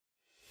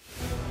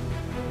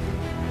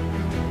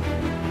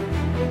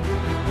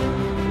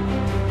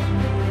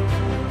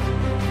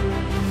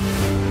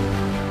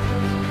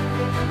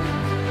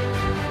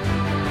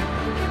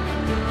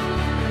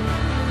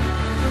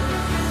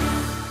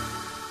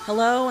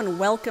Hello and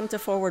welcome to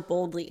Forward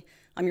Boldly.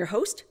 I'm your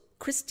host,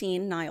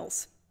 Christine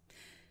Niles.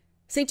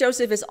 St.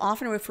 Joseph is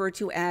often referred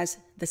to as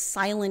the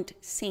silent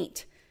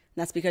saint.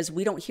 And that's because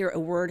we don't hear a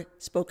word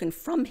spoken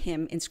from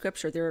him in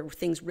Scripture. There are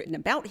things written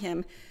about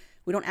him.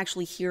 We don't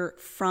actually hear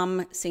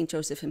from St.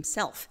 Joseph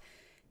himself.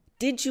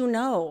 Did you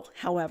know,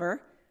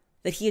 however,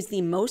 that he is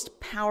the most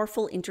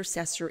powerful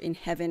intercessor in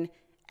heaven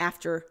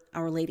after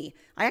Our Lady?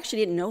 I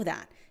actually didn't know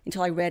that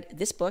until I read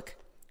this book,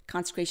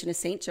 Consecration of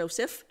St.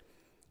 Joseph,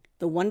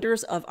 The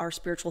Wonders of Our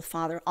Spiritual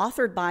Father,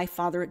 authored by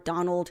Father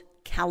Donald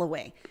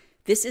Calloway.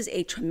 This is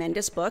a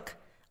tremendous book.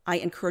 I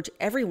encourage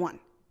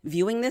everyone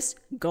viewing this,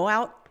 go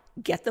out,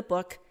 get the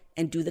book,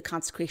 and do the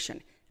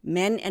consecration.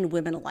 Men and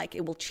women alike.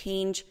 It will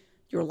change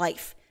your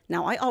life.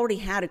 Now, I already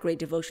had a great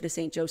devotion to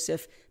St.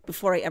 Joseph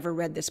before I ever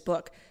read this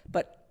book,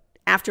 but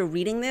after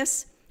reading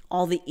this,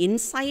 all the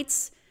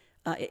insights,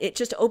 it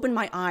just opened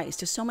my eyes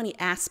to so many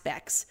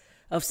aspects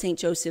of St.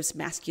 Joseph's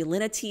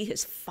masculinity,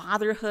 his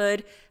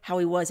fatherhood, how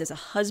he was as a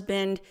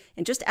husband,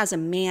 and just as a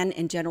man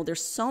in general.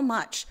 There's so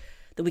much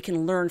that we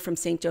can learn from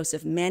St.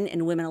 Joseph, men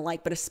and women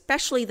alike, but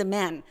especially the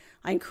men.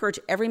 I encourage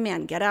every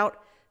man,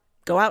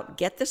 go out,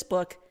 get this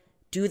book,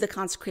 do the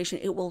consecration.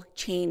 It will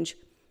change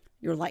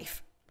your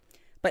life.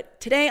 But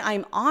today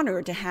I'm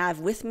honored to have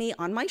with me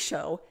on my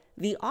show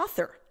the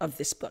author of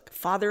this book,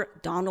 Father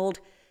Donald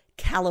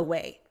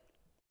Calloway.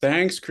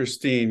 Thanks,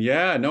 Christine.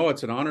 Yeah, no,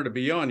 it's an honor to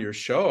be on your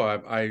show.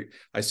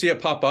 I see it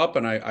pop up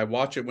and I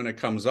watch it when it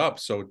comes up.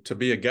 So to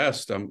be a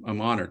guest, I'm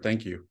honored.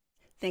 Thank you.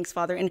 Thanks,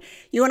 Father. And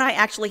you and I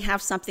actually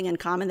have something in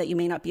common that you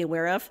may not be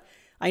aware of.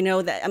 I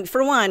know that,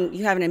 for one,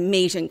 you have an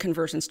amazing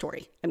conversion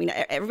story. I mean,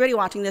 everybody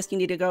watching this, you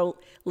need to go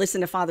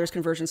listen to Father's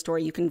conversion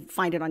story. You can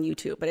find it on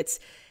YouTube, but it's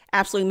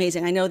absolutely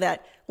amazing. I know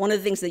that one of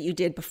the things that you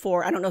did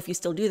before, I don't know if you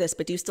still do this,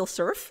 but do you still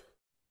surf?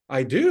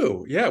 I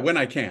do. Yeah, when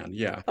I can.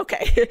 Yeah.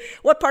 Okay.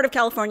 What part of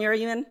California are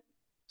you in?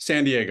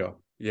 San Diego.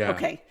 Yeah.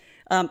 Okay.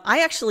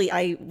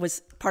 I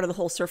was part of the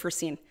whole surfer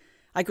scene.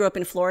 I grew up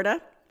in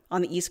Florida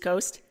on the East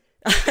Coast.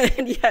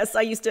 And yes,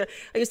 I used to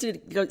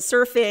go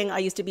surfing. I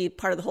used to be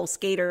part of the whole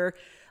skater,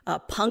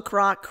 punk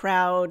rock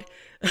crowd.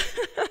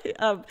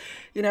 Got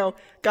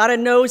a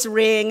nose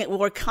ring,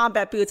 wore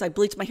combat boots. I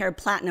bleached my hair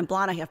platinum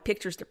blonde. I have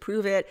pictures to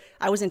prove it.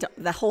 I was into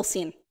the whole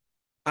scene.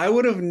 I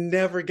would have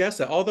never guessed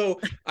that. Although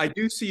I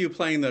do see you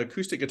playing the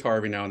acoustic guitar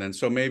every now and then.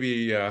 So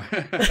maybe.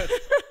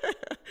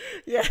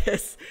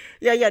 Yes.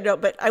 Yeah. No,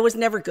 but I was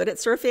never good at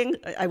surfing.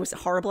 I was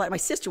horrible at it. My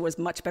sister was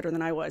much better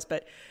than I was,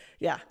 but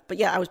yeah,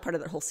 I was part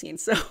of that whole scene.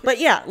 So, but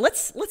yeah,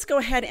 let's go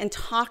ahead and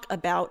talk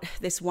about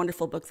this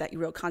wonderful book that you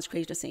wrote,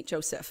 Consecration of St.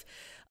 Joseph.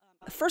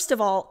 First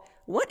of all,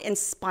 what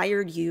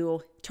inspired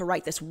you to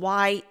write this?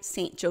 Why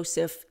St.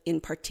 Joseph in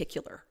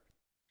particular?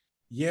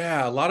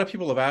 Yeah, a lot of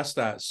people have asked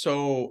that.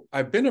 So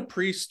I've been a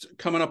priest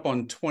coming up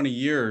on 20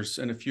 years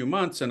in a few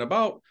months, and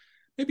about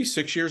maybe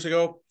 6 years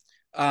ago,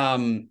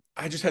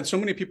 I just had so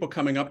many people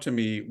coming up to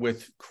me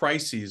with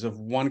crises of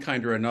one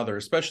kind or another,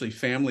 especially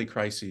family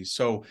crises.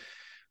 So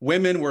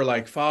women were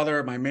like,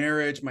 Father, my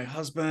marriage, my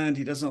husband,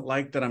 he doesn't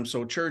like that I'm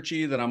so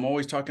churchy, that I'm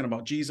always talking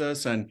about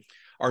Jesus. And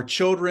our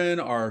children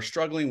are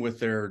struggling with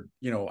their,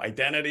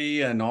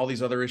 identity and all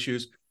these other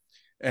issues.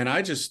 And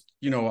I just,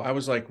 I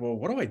was like, well,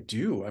 what do I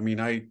do? I mean,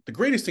 the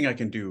greatest thing I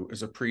can do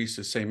as a priest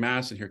is say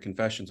mass and hear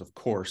confessions, of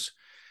course.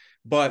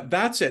 But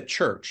that's at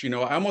church. I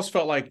almost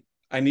felt like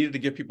I needed to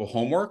give people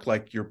homework.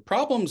 Like, your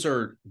problems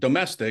are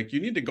domestic. You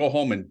need to go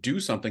home and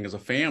do something as a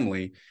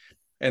family.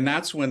 And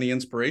that's when the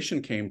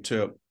inspiration came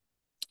to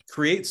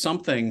create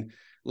something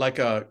like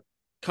a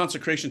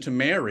consecration to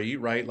Mary,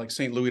 right? Like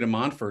St. Louis de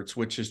Montfort's,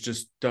 which has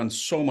just done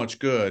so much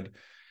good,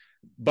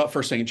 but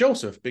for St.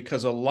 Joseph,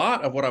 because a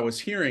lot of what I was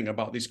hearing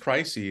about these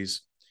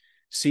crises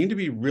seemed to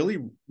be really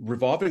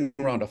revolving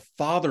around a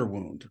father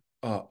wound,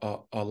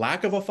 a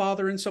lack of a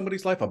father in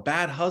somebody's life, a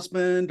bad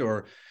husband,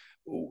 or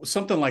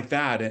something like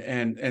that.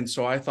 And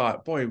so I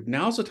thought, boy,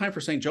 now's the time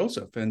for St.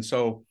 Joseph. And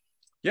so,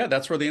 yeah,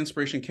 that's where the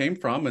inspiration came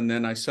from. And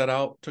then I set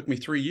out, took me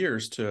 3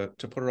 years to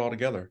put it all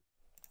together.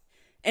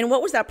 And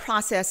what was that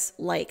process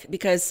like?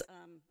 Because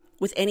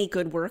with any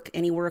good work,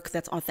 any work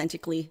that's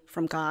authentically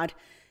from God,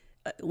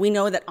 we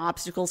know that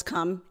obstacles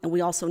come, and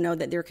we also know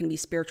that there can be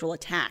spiritual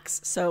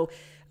attacks. So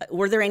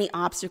were there any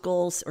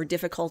obstacles or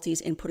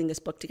difficulties in putting this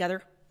book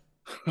together?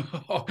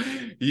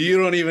 You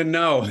don't even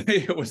know.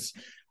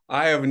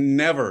 I have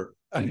never,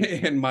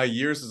 in my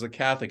years as a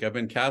Catholic, I've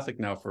been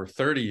Catholic now for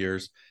 30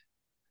 years.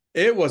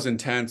 It was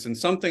intense, and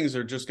some things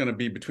are just going to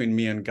be between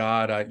me and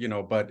God,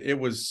 but it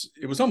was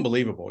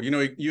unbelievable.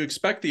 You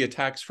expect the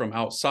attacks from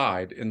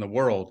outside in the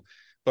world,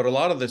 but a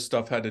lot of this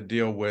stuff had to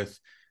deal with,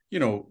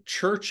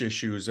 church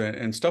issues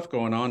and stuff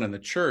going on in the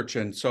church.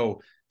 And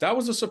so that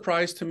was a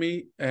surprise to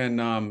me.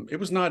 And it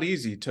was not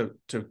easy to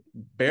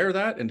bear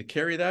that and to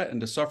carry that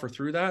and to suffer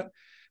through that.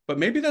 But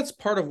maybe that's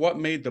part of what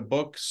made the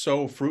book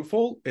so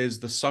fruitful, is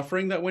the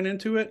suffering that went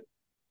into it.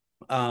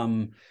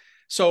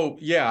 So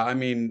yeah, I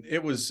mean,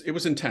 it was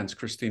intense,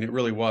 Christine. It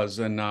really was.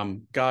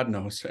 And God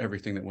knows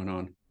everything that went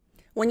on.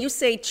 When you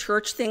say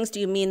church things, do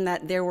you mean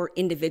that there were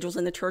individuals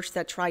in the church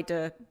that tried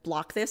to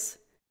block this?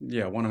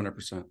 Yeah,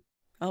 100%.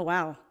 Oh,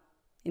 wow.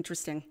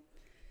 Interesting.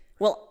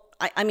 Well,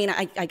 I mean,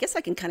 I guess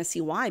I can kind of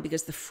see why,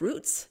 because the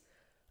fruits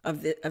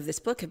of this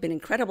book have been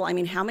incredible. I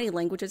mean, how many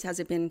languages has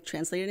it been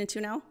translated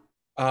into now?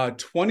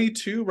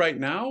 22 right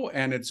now,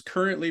 and it's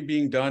currently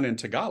being done in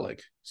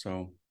Tagalog.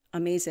 So,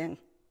 Amazing.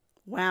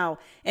 Wow.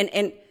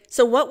 And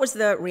so what was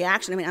the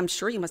reaction? I mean, I'm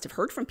sure you must have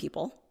heard from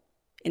people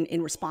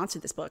in response to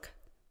this book.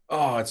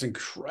 oh, it's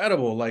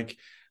incredible. Like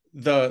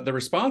the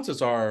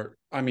responses are,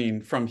 I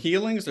mean, from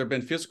healings, there have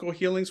been physical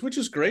healings, which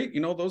is great. You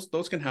know,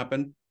 those can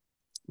happen.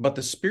 But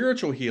the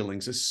spiritual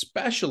healings,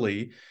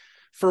 especially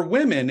for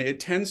women, it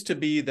tends to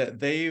be that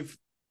they've,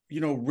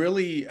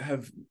 really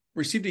have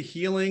received a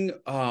healing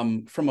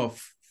from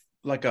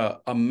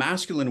a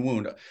masculine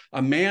wound,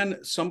 a man,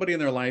 somebody in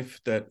their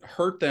life that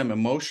hurt them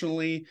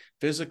emotionally,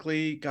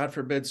 physically, God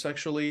forbid,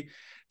 sexually,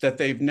 that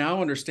they've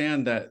now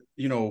understand that,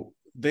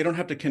 they don't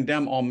have to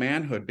condemn all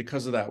manhood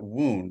because of that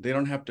wound. They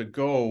don't have to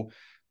go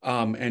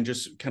and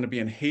just kind of be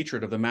in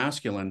hatred of the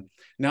masculine.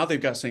 Now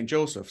they've got St.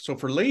 Joseph. So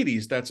for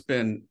ladies, that's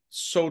been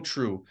so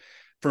true.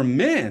 For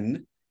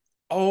men,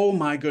 oh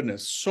my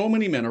goodness, so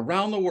many men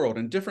around the world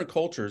in different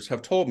cultures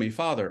have told me,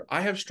 Father,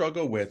 I have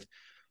struggled with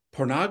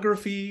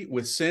pornography,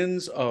 with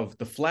sins of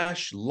the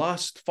flesh,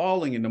 lust,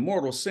 falling into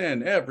mortal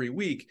sin every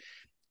week.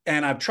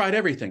 And I've tried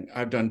everything.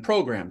 I've done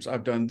programs.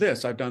 I've done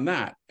this. I've done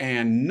that.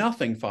 And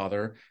nothing,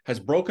 Father, has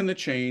broken the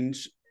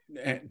chains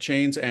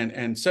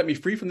and set me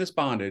free from this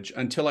bondage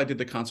until I did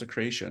the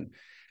consecration.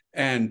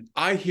 And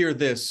I hear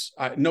this,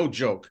 no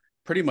joke,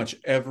 pretty much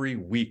every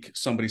week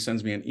somebody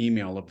sends me an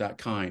email of that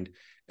kind.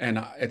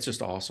 And it's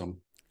just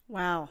awesome.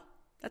 Wow.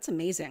 That's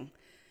amazing.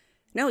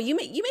 No, you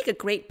make a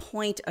great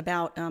point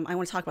about, I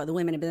want to talk about the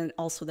women and then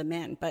also the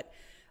men, but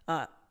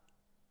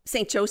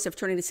St. Joseph,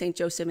 turning to St.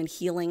 Joseph and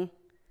healing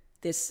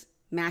this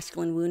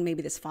masculine wound,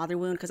 maybe this father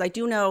wound. Because I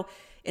do know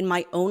in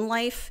my own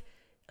life,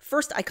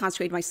 first I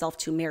consecrated myself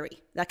to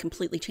Mary. That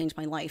completely changed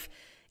my life.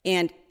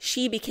 And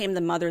she became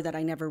the mother that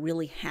I never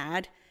really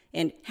had.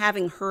 And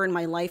having her in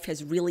my life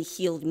has really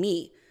healed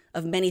me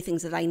of many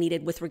things that I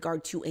needed with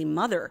regard to a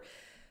mother.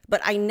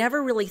 But I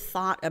never really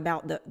thought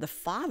about the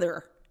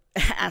father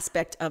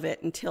aspect of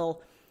it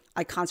until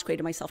I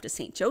consecrated myself to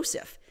St.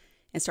 Joseph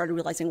and started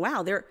realizing,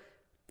 wow,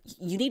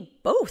 you need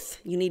both.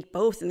 You need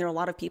both. And there are a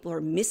lot of people who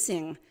are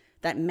missing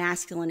that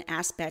masculine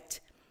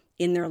aspect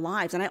in their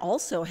lives. And I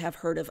also have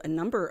heard of a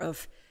number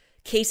of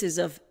cases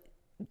of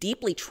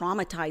deeply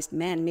traumatized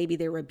men. Maybe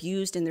they were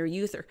abused in their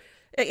youth or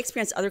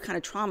experienced other kind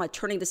of trauma,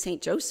 turning to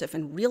St. Joseph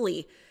and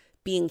really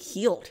being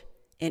healed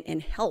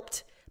and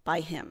helped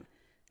by him.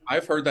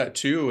 I've heard that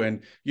too.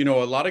 And, a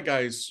lot of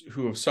guys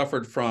who have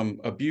suffered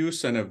from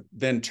abuse and have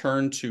then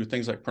turned to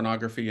things like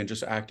pornography and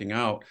just acting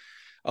out,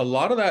 a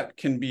lot of that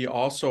can be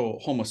also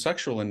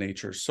homosexual in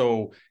nature.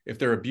 So if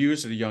they're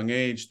abused at a young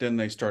age, then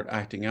they start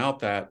acting out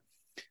that.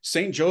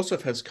 St.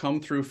 Joseph has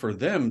come through for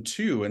them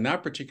too, in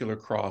that particular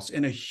cross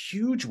in a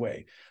huge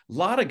way. A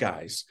lot of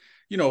guys,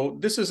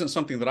 this isn't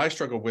something that I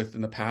struggled with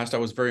in the past. I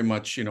was very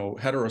much,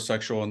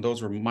 heterosexual, and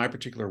those were my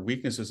particular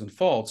weaknesses and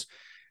faults.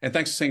 And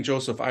thanks to St.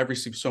 Joseph, I've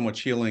received so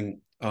much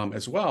healing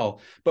as well.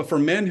 But for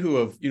men who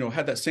have,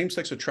 had that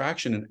same-sex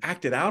attraction and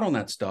acted out on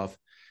that stuff,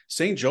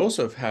 St.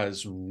 Joseph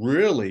has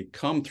really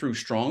come through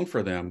strong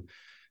for them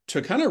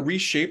to kind of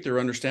reshape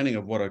their understanding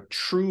of what a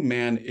true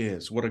man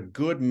is, what a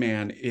good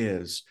man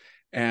is.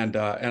 And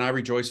I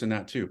rejoice in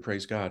that too.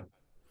 Praise God.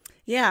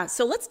 Yeah.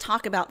 So let's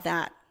talk about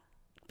that,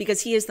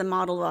 because he is the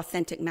model of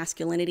authentic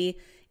masculinity.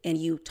 And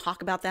you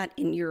talk about that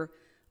in your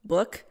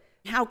book.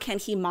 How can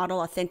he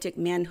model authentic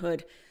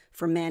manhood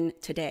for men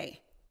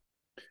today?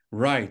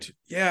 Right.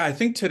 Yeah. I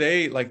think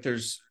today, like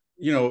there's,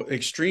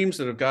 extremes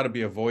that have got to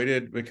be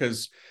avoided,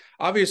 because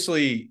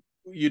obviously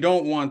you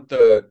don't want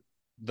the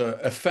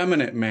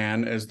effeminate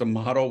man as the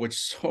model, which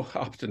so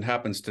often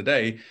happens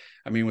today.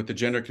 I mean, with the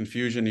gender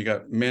confusion, you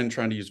got men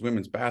trying to use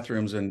women's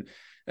bathrooms and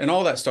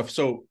all that stuff.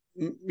 So,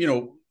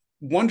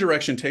 one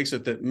direction takes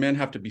it that men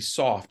have to be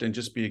soft and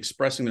just be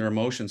expressing their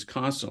emotions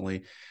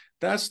constantly.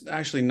 That's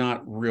actually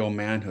not real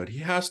manhood. He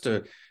has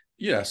to,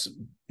 yes,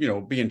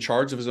 be in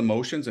charge of his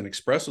emotions and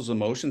express those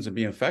emotions and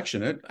be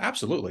affectionate.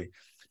 Absolutely.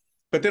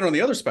 But then on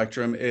the other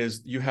spectrum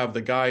is you have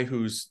the guy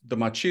who's the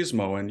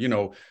machismo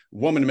and,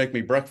 woman, make me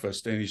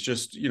breakfast. And he's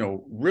just,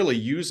 really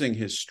using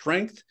his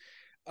strength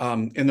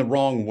in the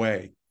wrong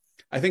way.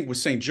 I think with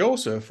St.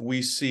 Joseph,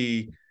 we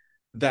see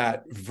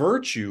that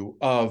virtue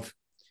of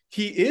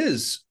he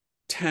is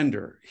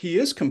tender, he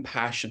is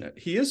compassionate,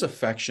 he is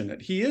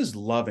affectionate, he is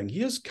loving,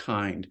 he is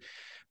kind,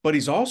 but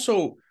he's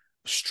also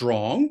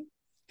strong.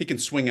 He can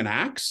swing an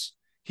axe.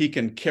 He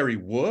can carry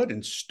wood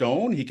and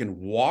stone. He can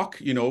walk,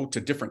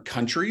 to different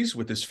countries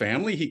with his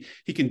family.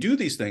 He can do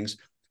these things.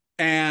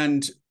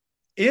 And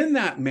in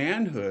that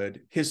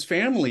manhood, his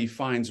family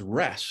finds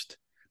rest.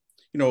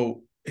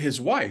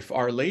 His wife,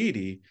 Our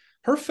Lady,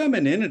 her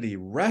femininity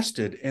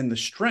rested in the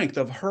strength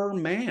of her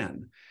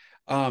man.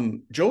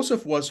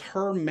 Joseph was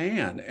her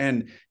man.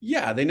 And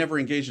yeah, they never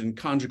engaged in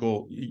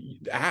conjugal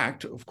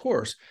act, of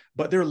course,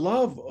 but their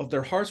love of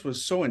their hearts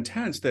was so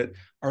intense that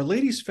Our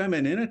Lady's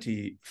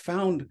femininity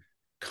found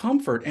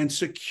comfort and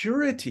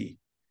security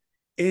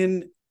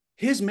in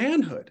his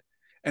manhood.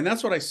 And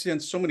that's what I see in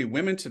so many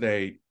women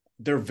today.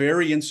 They're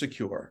very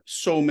insecure.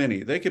 So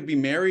many. They could be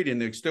married and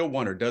they still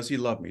wonder, does he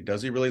love me?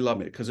 Does he really love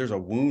me? Because there's a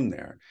wound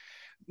there.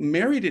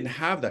 Mary didn't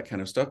have that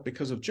kind of stuff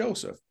because of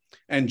Joseph.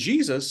 And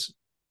Jesus,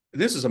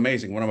 this is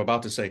amazing what I'm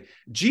about to say.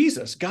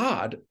 Jesus,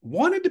 God,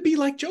 wanted to be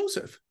like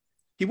Joseph.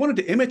 He wanted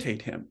to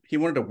imitate him. He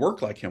wanted to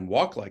work like him,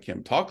 walk like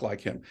him, talk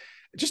like him.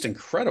 Just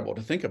incredible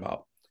to think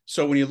about.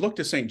 So when you look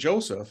to St.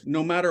 Joseph,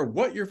 no matter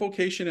what your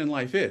vocation in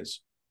life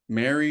is,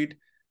 married,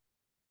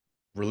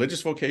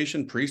 religious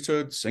vocation,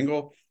 priesthood,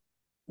 single,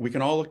 we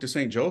can all look to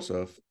St.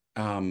 Joseph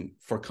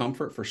for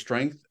comfort, for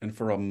strength, and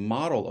for a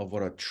model of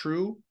what a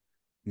true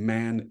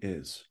man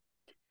is.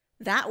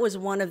 That was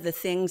one of the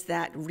things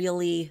that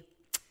really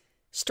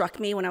struck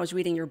me when I was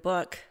reading your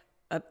book,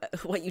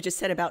 what you just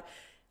said about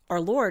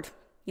our Lord,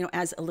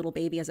 as a little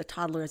baby, as a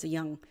toddler, as a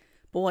young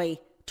boy,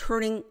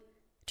 turning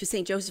to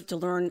St. Joseph to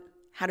learn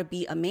how to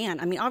be a man.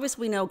 I mean,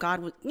 obviously we know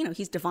God,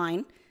 he's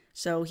divine,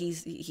 so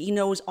he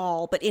knows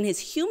all, but in his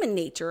human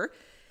nature,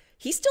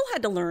 he still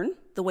had to learn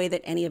the way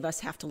that any of us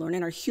have to learn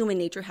in our human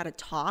nature, how to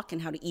talk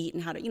and how to eat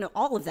and how to,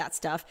 all of that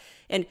stuff.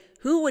 And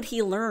who would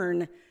he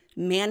learn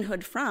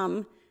manhood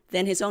from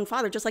than his own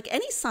father, just like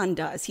any son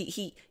does?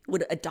 He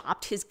would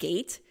adopt his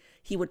gait.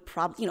 He would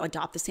probably,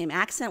 adopt the same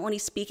accent when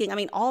he's speaking. I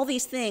mean, all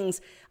these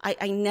things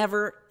I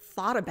never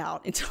thought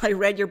about until I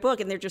read your book,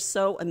 and they're just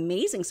so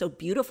amazing, so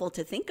beautiful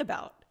to think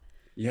about.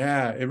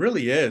 Yeah, it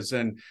really is.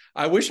 And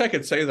I wish I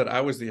could say that I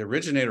was the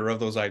originator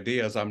of those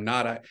ideas. I'm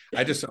not.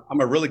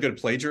 I'm a really good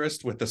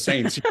plagiarist with the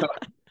saints.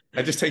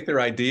 I just take their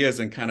ideas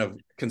and kind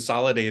of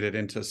consolidate it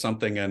into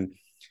something.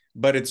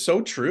 But it's so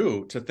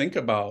true to think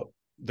about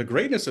the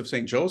greatness of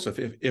St. Joseph.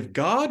 If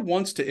God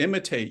wants to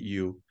imitate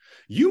you,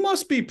 you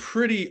must be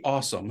pretty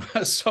awesome.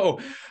 So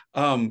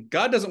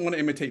God doesn't want to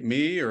imitate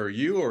me or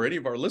you or any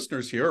of our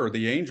listeners here or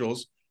the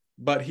angels,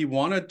 but he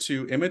wanted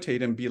to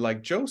imitate and be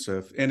like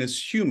Joseph in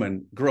his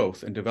human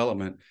growth and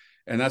development.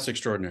 And that's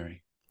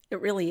extraordinary. It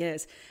really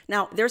is.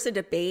 Now, there's a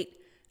debate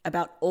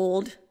about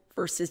old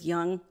versus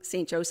young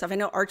St. Joseph. I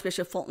know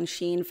Archbishop Fulton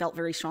Sheen felt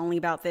very strongly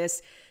about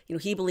this.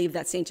 He believed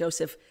that St.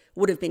 Joseph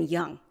would have been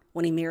young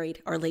when he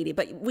married Our Lady.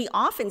 But we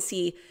often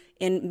see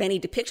in many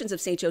depictions of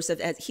St. Joseph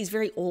as he's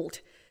very old.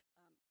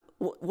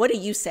 What do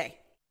you say?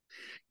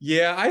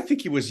 Yeah, I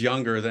think he was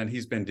younger than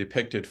he's been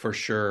depicted for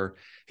sure.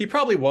 He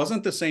probably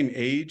wasn't the same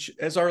age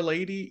as Our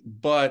Lady,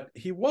 but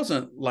he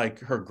wasn't like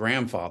her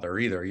grandfather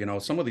either.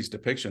 Some of these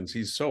depictions,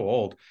 he's so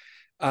old.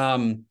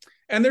 And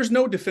there's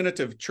no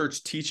definitive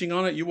church teaching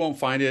on it. You won't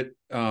find it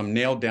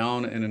nailed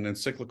down in an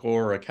encyclical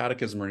or a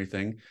catechism or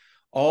anything.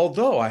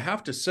 Although I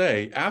have to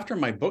say, after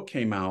my book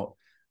came out,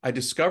 I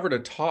discovered a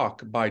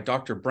talk by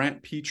Dr.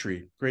 Brant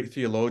Petrie, great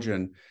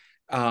theologian,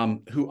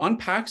 who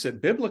unpacks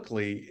it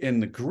biblically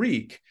in the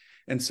Greek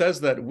and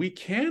says that we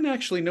can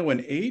actually know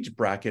an age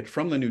bracket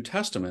from the New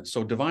Testament,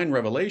 so divine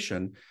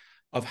revelation,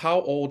 of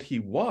how old he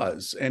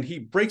was. And he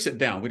breaks it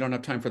down. We don't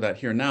have time for that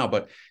here now,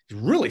 but it's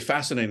really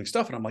fascinating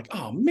stuff. And I'm like,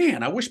 oh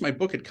man, I wish my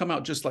book had come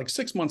out just like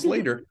 6 months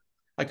later.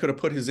 I could have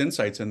put his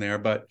insights in there.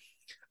 But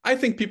I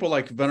think people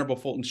like Venerable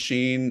Fulton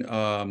Sheen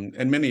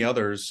and many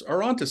others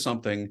are onto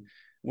something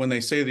when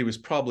they say that he was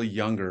probably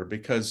younger,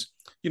 because,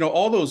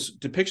 all those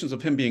depictions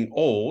of him being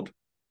old,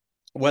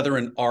 whether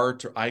in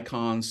art or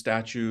icons,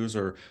 statues,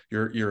 or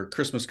your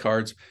Christmas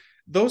cards,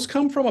 those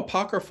come from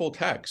apocryphal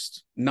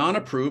texts,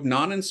 non-approved,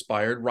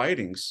 non-inspired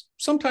writings.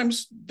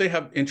 Sometimes they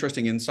have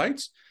interesting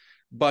insights,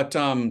 but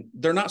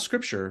they're not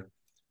scripture.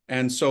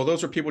 And so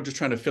those are people just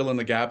trying to fill in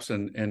the gaps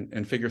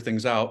and figure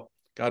things out.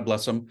 God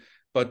bless them.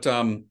 But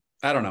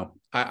I don't know.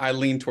 I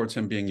lean towards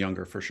him being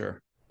younger for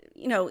sure.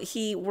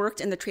 He worked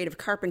in the trade of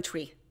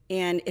carpentry.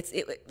 And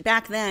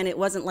back then, it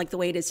wasn't like the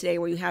way it is today,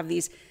 where you have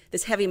this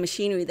heavy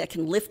machinery that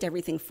can lift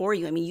everything for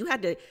you. I mean, you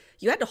had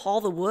to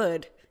haul the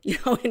wood,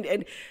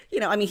 and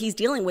I mean, he's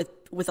dealing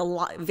with a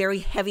lot very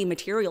heavy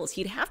materials.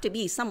 He'd have to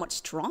be somewhat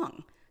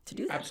strong to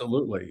do that.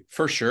 Absolutely,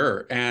 for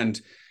sure. And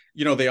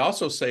they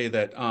also say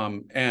that,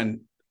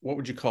 and what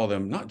would you call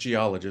them? Not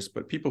geologists,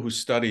 but people who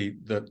study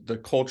the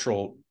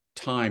cultural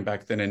time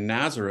back then in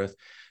Nazareth.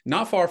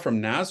 Not far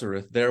from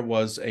Nazareth, there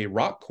was a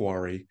rock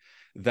quarry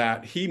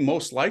that he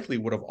most likely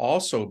would have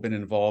also been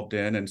involved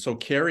in. And so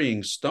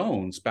carrying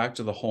stones back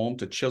to the home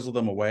to chisel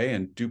them away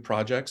and do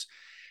projects,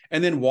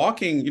 and then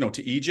walking,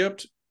 to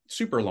Egypt,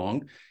 super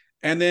long.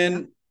 And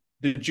then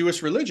the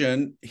Jewish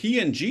religion, he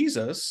and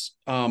Jesus,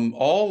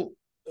 all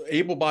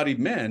able-bodied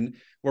men,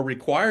 were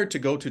required to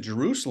go to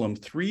Jerusalem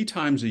 3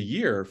 times a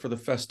year for the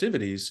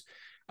festivities.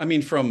 I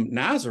mean, from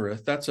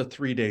Nazareth, that's a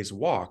 3 days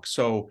walk.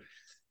 So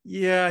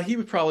yeah, he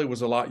probably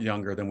was a lot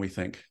younger than we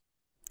think.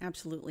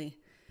 Absolutely.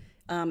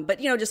 But,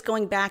 just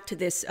going back to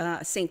this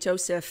St.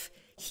 Joseph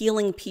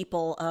healing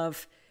people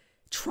of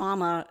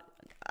trauma,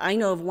 I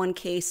know of one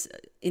case,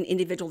 an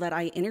individual that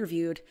I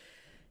interviewed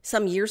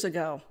some years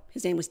ago.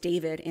 His name was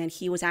David, and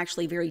he was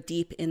actually very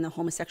deep in the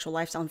homosexual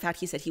lifestyle. In fact,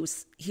 he said he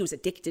was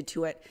addicted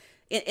to it.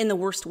 in the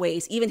worst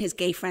ways. Even his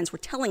gay friends were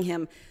telling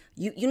him,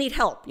 you need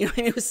help. You know,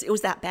 it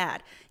was that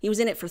bad. He was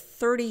in it for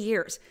 30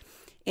 years,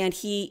 and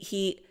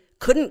he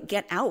couldn't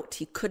get out.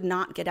 He could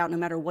not get out no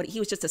matter what. He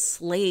was just a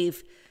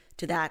slave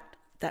to that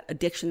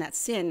addiction, that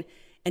sin.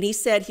 And he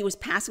said he was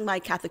passing by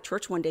a Catholic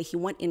church one day. He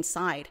went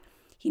inside.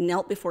 He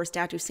knelt before a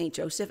statue of St.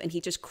 Joseph, and he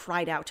just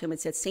cried out to him and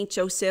said, St.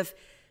 Joseph,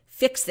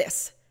 fix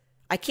this.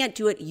 I can't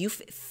do it. You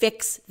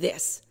fix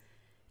this.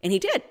 And he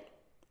did.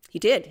 He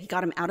did. He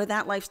got him out of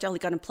that lifestyle. He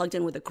got him plugged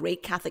in with a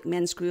great Catholic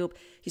men's group.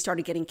 He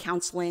started getting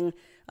counseling.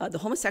 The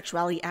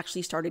homosexuality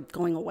actually started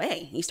going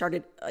away. He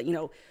started,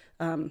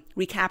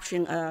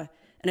 recapturing an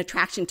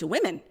attraction to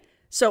women.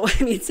 So,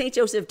 I mean, St.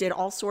 Joseph did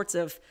all sorts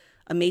of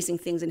amazing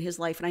things in his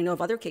life. And I know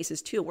of other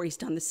cases, too, where he's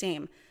done the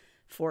same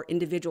for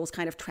individuals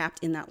kind of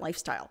trapped in that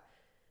lifestyle.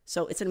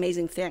 So it's an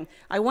amazing thing.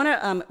 I want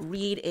to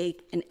read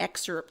an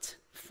excerpt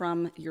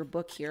from your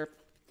book here.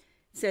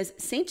 It says,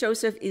 St.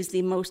 Joseph is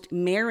the most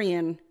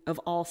Marian of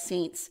all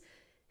saints.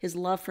 His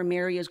love for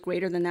Mary is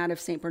greater than that of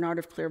St. Bernard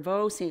of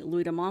Clairvaux, St.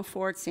 Louis de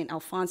Montfort, St.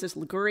 Alphonsus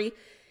Liguori,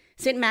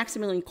 St.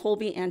 Maximilian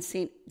Kolbe, and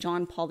St.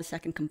 John Paul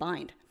II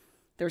combined.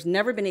 There's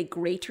never been a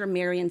greater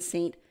Marian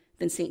saint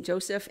than St.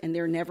 Joseph, and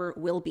there never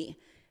will be.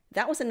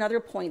 That was another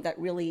point that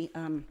really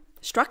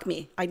struck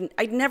me.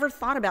 I'd never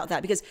thought about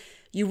that, because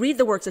you read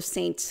the works of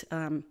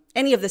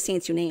any of the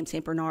saints you name,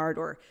 St. Bernard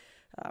or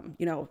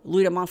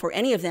Louis de Montfort,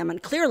 any of them,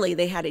 and clearly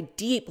they had a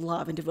deep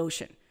love and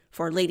devotion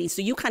for Our Lady.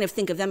 So you kind of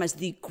think of them as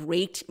the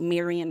great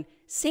Marian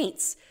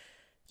saints.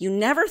 You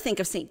never think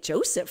of St.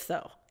 Joseph,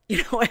 though,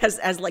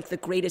 as like the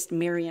greatest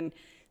Marian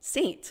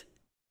saint.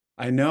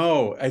 I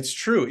know, it's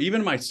true.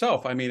 Even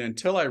myself, I mean,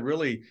 until I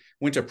really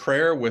went to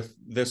prayer with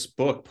this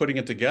book, putting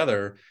it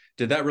together,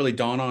 did that really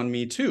dawn on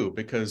me too?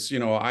 Because,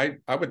 I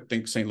would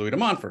think St. Louis de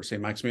Montfort,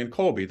 St. Maximilian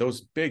Kolbe,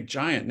 those big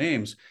giant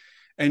names.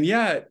 And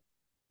yet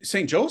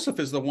St. Joseph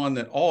is the one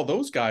that all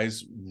those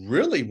guys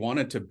really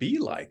wanted to be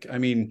like. I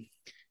mean,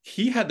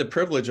 he had the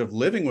privilege of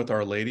living with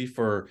Our Lady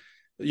for,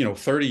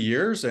 30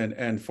 years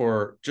and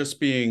for just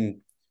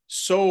being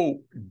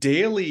so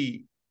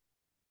daily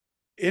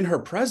in her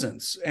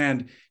presence.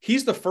 And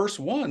he's the first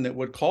one that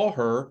would call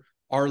her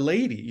Our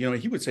Lady.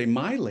 He would say,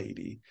 my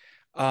lady.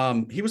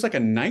 He was like a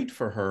knight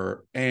for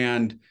her.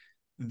 And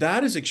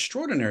that is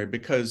extraordinary,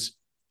 because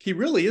he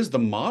really is the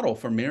model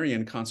for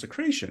Marian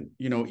consecration.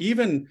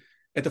 Even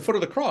at the foot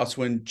of the cross,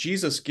 when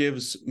Jesus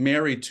gives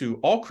Mary to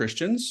all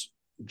Christians,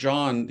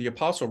 John, the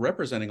apostle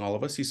representing all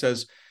of us,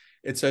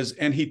 it says,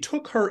 and he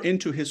took her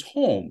into his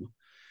home.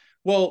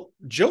 Well,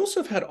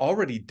 Joseph had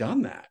already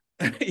done that.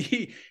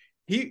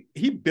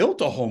 He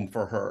built a home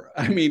for her.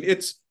 I mean,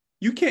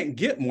 you can't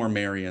get more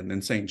Marian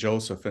than St.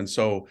 Joseph. And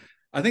so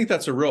I think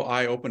that's a real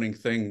eye-opening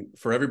thing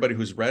for everybody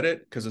who's read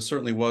it, because it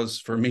certainly was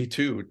for me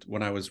too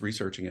when I was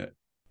researching it.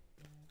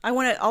 I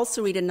want to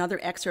also read another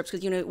excerpt,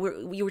 because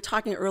you were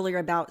talking earlier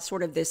about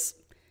sort of this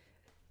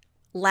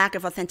lack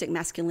of authentic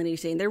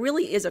masculinity, and there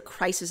really is a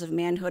crisis of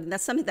manhood, and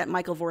that's something that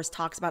Michael Voris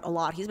talks about a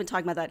lot. He's been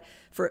talking about that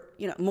for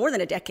more than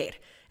a decade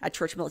at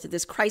Church Militant.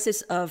 This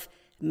crisis of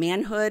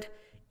manhood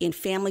in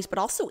families, but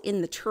also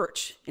in the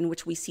church, in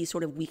which we see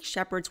sort of weak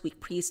shepherds, weak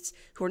priests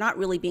who are not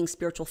really being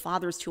spiritual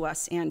fathers to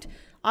us. And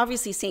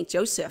obviously, St.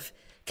 Joseph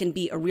can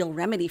be a real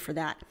remedy for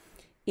that.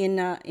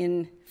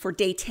 For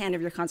day 10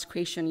 of your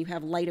consecration, you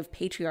have Light of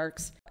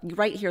Patriarchs. You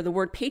write here, the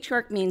word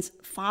patriarch means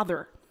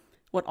father,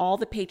 what all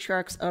the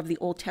patriarchs of the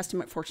Old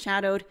Testament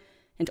foreshadowed,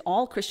 and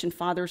all Christian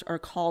fathers are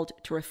called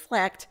to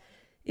reflect,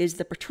 is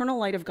the paternal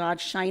light of God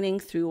shining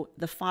through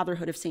the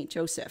fatherhood of St.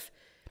 Joseph.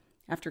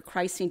 After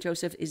Christ, St.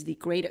 Joseph is the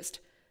greatest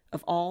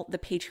of all the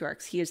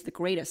patriarchs. He is the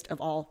greatest of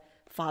all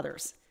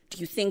fathers. Do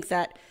you think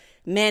that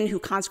men who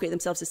consecrate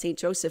themselves to St.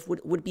 Joseph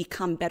would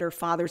become better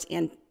fathers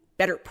and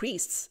better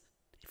priests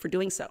for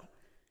doing so?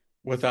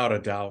 Without a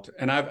doubt.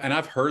 And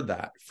I've heard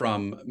that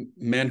from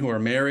men who are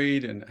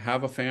married and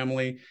have a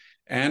family,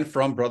 and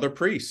from brother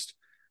priest.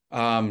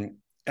 And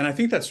I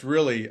think that's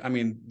really,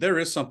 there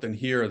is something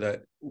here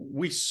that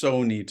we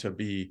so need to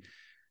be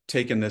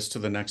taking this to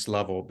the next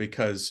level,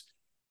 because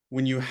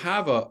when you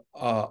have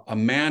a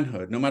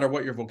manhood, no matter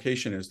what your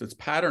vocation is, that's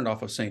patterned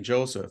off of St.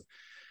 Joseph,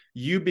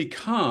 you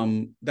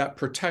become that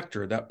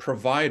protector, that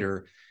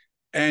provider,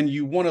 and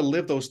you want to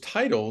live those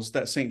titles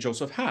that St.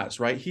 Joseph has,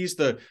 right? He's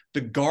the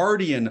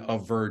guardian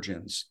of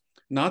virgins,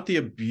 not the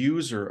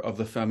abuser of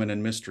the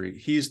feminine mystery.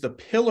 He's the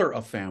pillar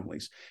of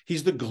families.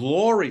 He's the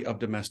glory of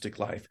domestic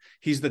life.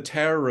 He's the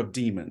terror of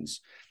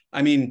demons.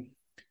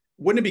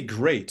 Wouldn't it be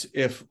great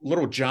if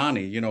little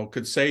Johnny,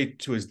 could say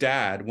to his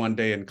dad one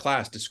day in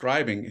class,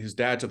 describing his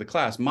dad to the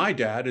class, my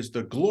dad is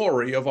the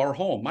glory of our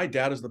home. My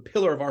dad is the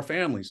pillar of our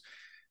families.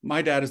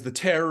 My dad is the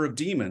terror of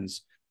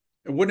demons.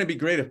 And wouldn't it be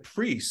great if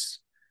priests,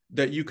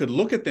 that you could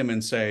look at them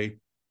and say,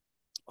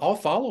 I'll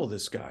follow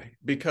this guy,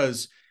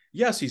 because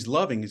yes, he's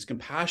loving, he's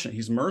compassionate,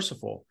 he's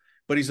merciful,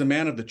 but he's a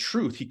man of the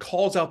truth. He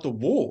calls out the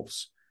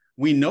wolves.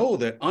 We know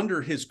that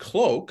under his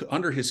cloak,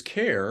 under his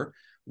care,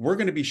 we're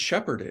going to be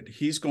shepherded.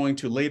 He's going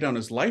to lay down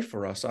his life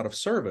for us out of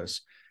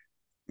service.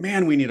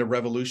 Man, we need a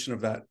revolution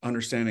of that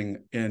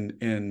understanding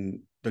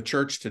in the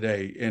church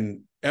today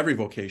in every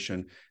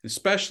vocation,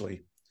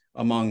 especially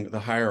among the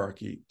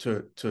hierarchy,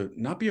 to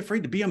not be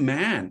afraid to be a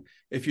man.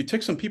 If you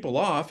tick some people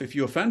off, if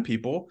you offend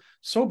people,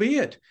 so be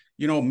it.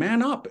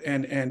 Man up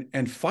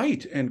and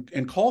fight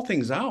and call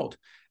things out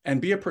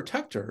and be a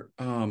protector,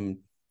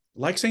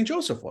 like Saint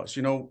Joseph was.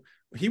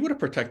 He would have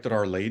protected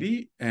Our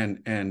Lady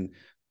and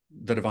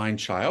the divine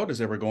child as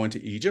they were going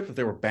to Egypt. If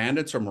there were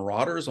bandits or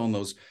marauders on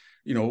those,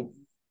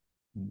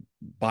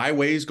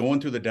 byways going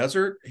through the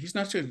desert, he's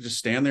not going to just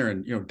stand there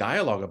and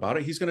dialogue about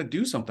it. He's going to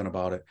do something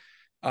about it.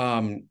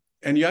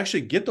 And you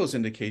actually get those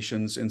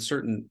indications in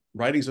certain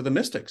writings of the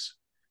mystics.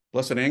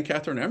 Blessed Anne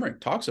Catherine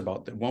Emmerich talks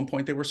about that at one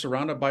point they were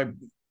surrounded by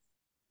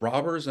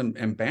robbers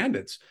and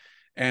bandits,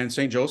 and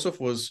Saint Joseph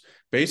was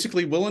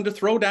basically willing to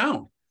throw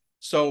down.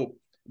 So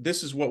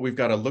this is what we've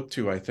got to look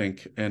to, I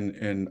think,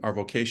 in our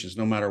vocations,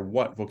 no matter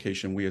what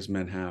vocation we as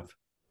men have.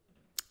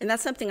 And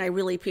that's something I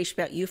really appreciate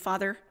about you,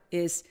 Father,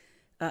 is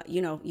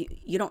you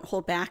don't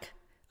hold back.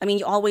 I mean,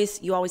 you always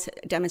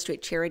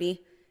demonstrate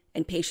charity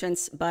and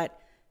patience, but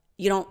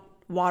you don't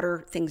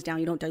water things down.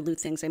 You don't dilute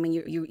things. I mean,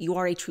 you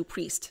are a true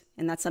priest,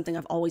 and that's something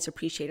I've always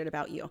appreciated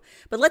about you.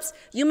 But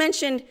you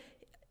mentioned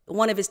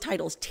one of his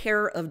titles,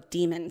 Terror of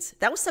Demons.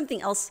 That was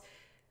something else.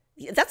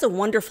 That's a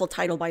wonderful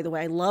title, by the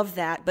way. I love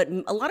that. But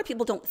a lot of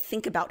people don't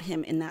think about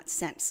him in that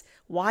sense.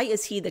 Why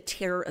is he the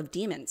terror of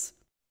demons?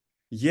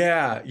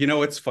 Yeah,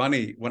 it's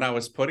funny. When I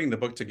was putting the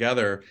book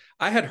together,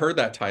 I had heard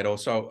that title,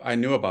 so I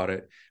knew about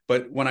it.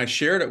 But when I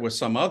shared it with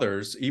some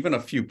others, even a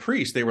few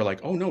priests, they were like,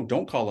 "Oh no,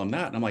 don't call him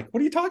that." And I'm like,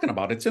 "What are you talking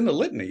about? It's in the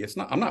litany. It's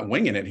not. I'm not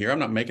winging it here. I'm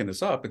not making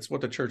this up. It's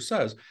what the church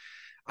says."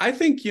 I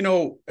think,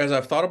 as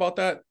I've thought about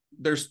that,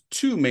 there's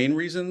two main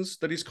reasons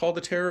that he's called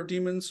the terror of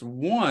demons.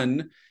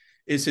 One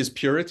is his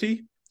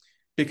purity,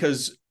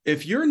 because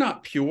if you're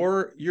not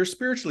pure, you're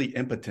spiritually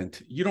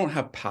impotent. You don't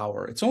have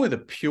power. It's only the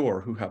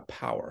pure who have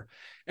power.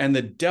 And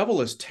the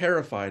devil is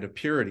terrified of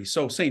purity.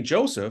 So St.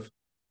 Joseph,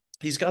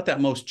 he's got that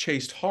most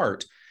chaste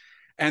heart.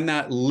 And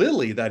that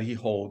lily that he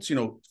holds,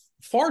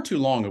 far too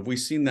long have we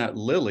seen that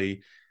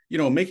lily,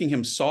 making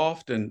him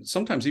soft and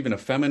sometimes even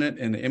effeminate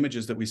in the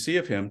images that we see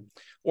of him,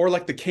 or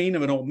like the cane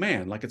of an old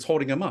man, like it's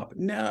holding him up.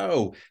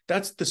 No,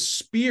 that's the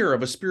spear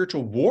of a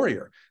spiritual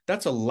warrior.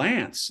 That's a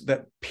lance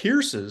that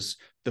pierces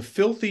the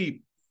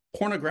filthy,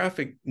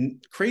 pornographic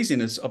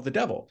craziness of the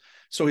devil.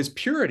 So his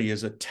purity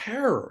is a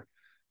terror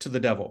to the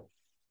devil.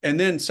 And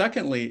then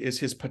secondly is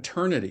his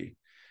paternity,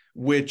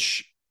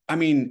 which,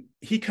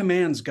 he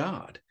commands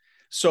God.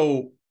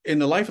 So in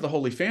the life of the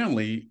Holy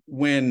Family,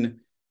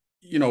 when,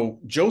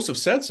 Joseph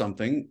said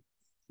something,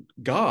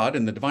 God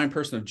and the divine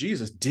person of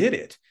Jesus did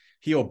it.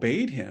 He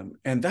obeyed him.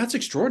 And that's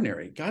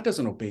extraordinary. God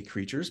doesn't obey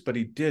creatures, but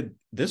he did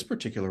this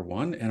particular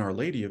one, and Our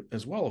Lady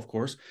as well, of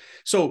course.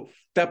 So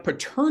that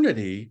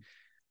paternity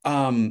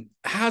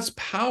has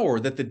power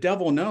that the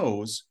devil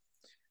knows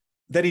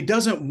that he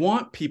doesn't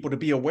want people to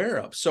be aware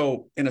of.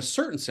 So in a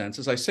certain sense,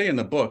 as I say in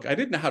the book, I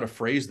didn't know how to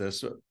phrase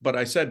this, but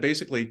I said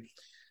basically,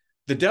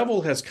 the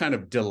devil has kind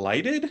of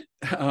delighted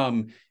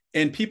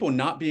in people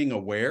not being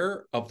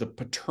aware of the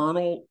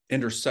paternal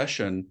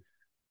intercession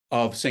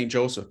of St.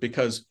 Joseph,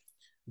 because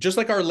just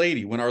like Our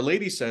Lady, when Our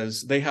Lady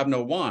says they have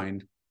no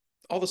wine,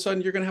 all of a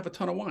sudden you're going to have a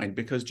ton of wine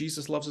because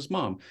Jesus loves his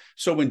mom.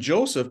 So when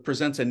Joseph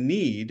presents a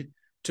need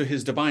to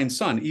his divine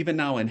son, even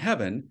now in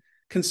heaven,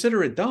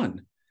 consider it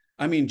done.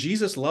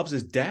 Jesus loves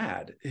his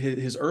dad,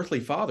 his earthly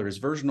father, his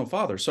virginal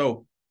father.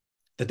 So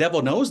the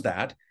devil knows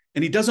that,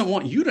 and he doesn't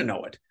want you to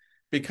know it,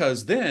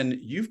 because then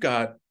you've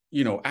got,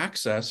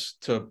 access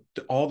to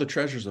all the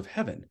treasures of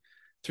heaven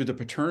through the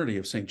paternity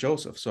of St.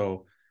 Joseph.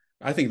 So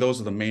I think those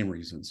are the main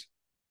reasons.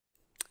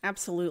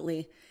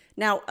 Absolutely.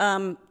 Now,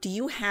 do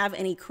you have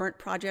any current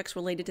projects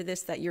related to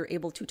this that you're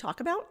able to talk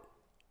about?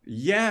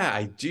 Yeah,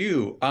 I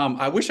do.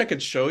 I wish I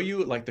could show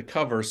you like the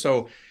cover.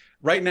 So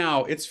right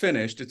now it's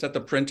finished. It's at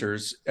the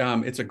printers.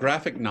 It's a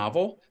graphic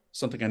novel,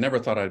 something I never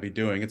thought I'd be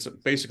doing. It's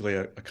basically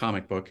a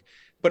comic book,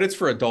 but it's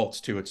for adults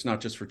too. It's not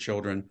just for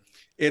children.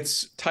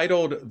 It's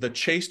titled The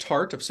Chaste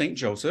Heart of St.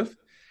 Joseph,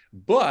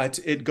 but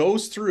it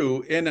goes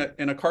through in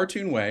a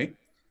cartoon way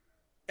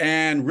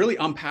and really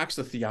unpacks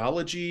the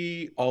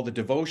theology, all the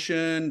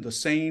devotion, the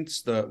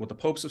saints, what the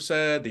popes have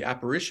said, the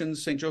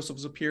apparitions St. Joseph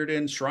has appeared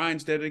in,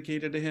 shrines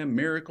dedicated to him,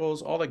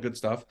 miracles, all that good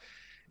stuff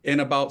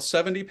in about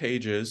 70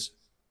 pages.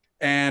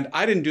 And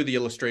I didn't do the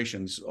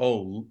illustrations.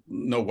 Oh,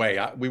 no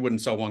way. We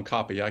wouldn't sell one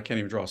copy. I can't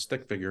even draw a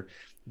stick figure.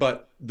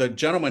 But the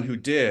gentleman who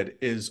did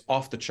is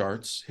off the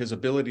charts. His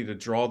ability to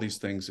draw these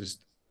things is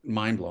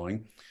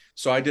mind-blowing.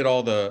 So I did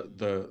all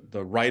the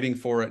writing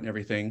for it and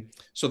everything.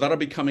 So that'll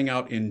be coming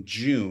out in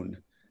June,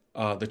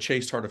 The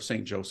Chaste Heart of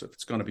St. Joseph.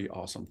 It's going to be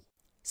awesome.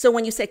 So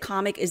when you say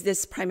comic, is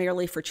this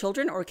primarily for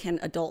children, or can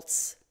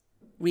adults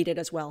read it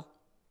as well?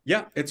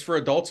 Yeah, it's for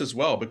adults as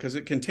well, because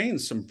it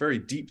contains some very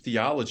deep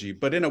theology,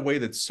 but in a way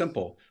that's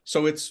simple.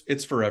 So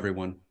it's for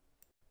everyone.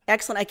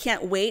 Excellent. I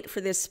can't wait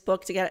for this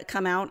book to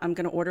come out. I'm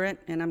going to order it,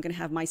 and I'm going to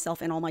have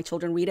myself and all my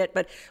children read it.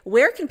 But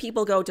where can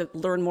people go to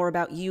learn more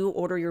about you,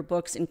 order your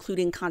books,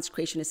 including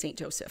Consecration to St.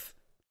 Joseph?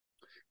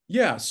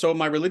 Yeah, so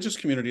my religious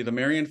community, the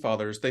Marian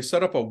Fathers, they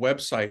set up a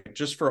website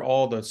just for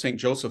all the St.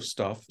 Joseph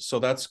stuff. So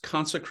that's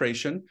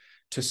consecration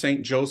to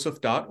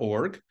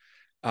stjoseph.org.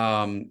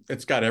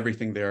 It's got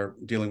everything there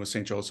dealing with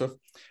St. Joseph.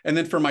 And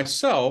then for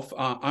myself,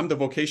 I'm the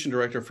vocation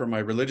director for my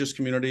religious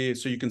community.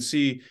 So you can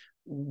see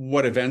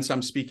what events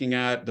I'm speaking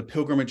at, the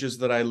pilgrimages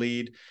that I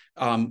lead.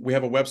 We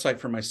have a website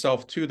for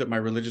myself too that my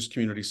religious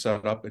community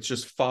set up. It's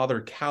just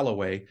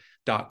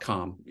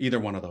fathercalloway.com, either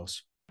one of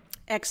those.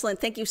 Excellent.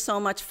 Thank you so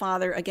much,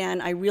 Father.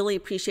 Again, I really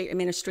appreciate your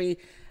ministry.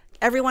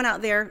 Everyone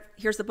out there,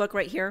 here's the book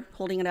right here,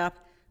 holding it up.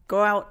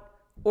 Go out,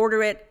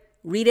 order it,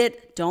 read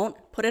it. Don't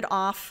put it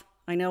off.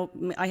 I know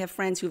I have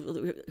friends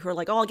who are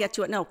like, oh, I'll get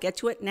to it. No, get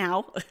to it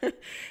now.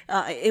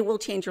 It will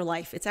change your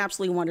life. It's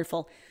absolutely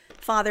wonderful.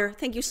 Father,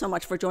 thank you so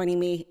much for joining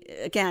me.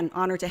 Again,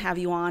 honored to have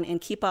you on, and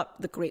keep up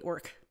the great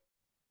work.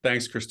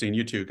 Thanks, Christine.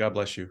 You too. God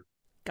bless you.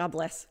 God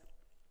bless.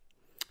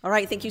 All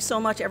right. Thank you so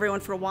much,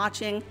 everyone, for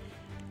watching.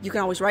 You can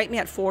always write me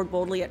at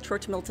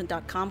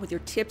forwardboldly@churchmilitant.com with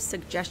your tips,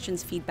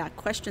 suggestions, feedback,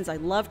 questions.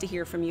 I'd love to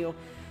hear from you.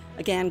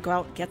 Again, go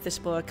out, get this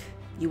book.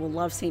 You will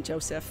love St.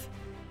 Joseph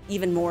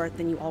even more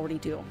than you already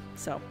do.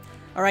 So,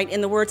 all right, in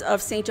the words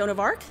of St. Joan of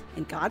Arc,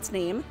 in God's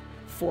name,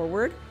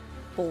 forward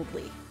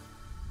boldly.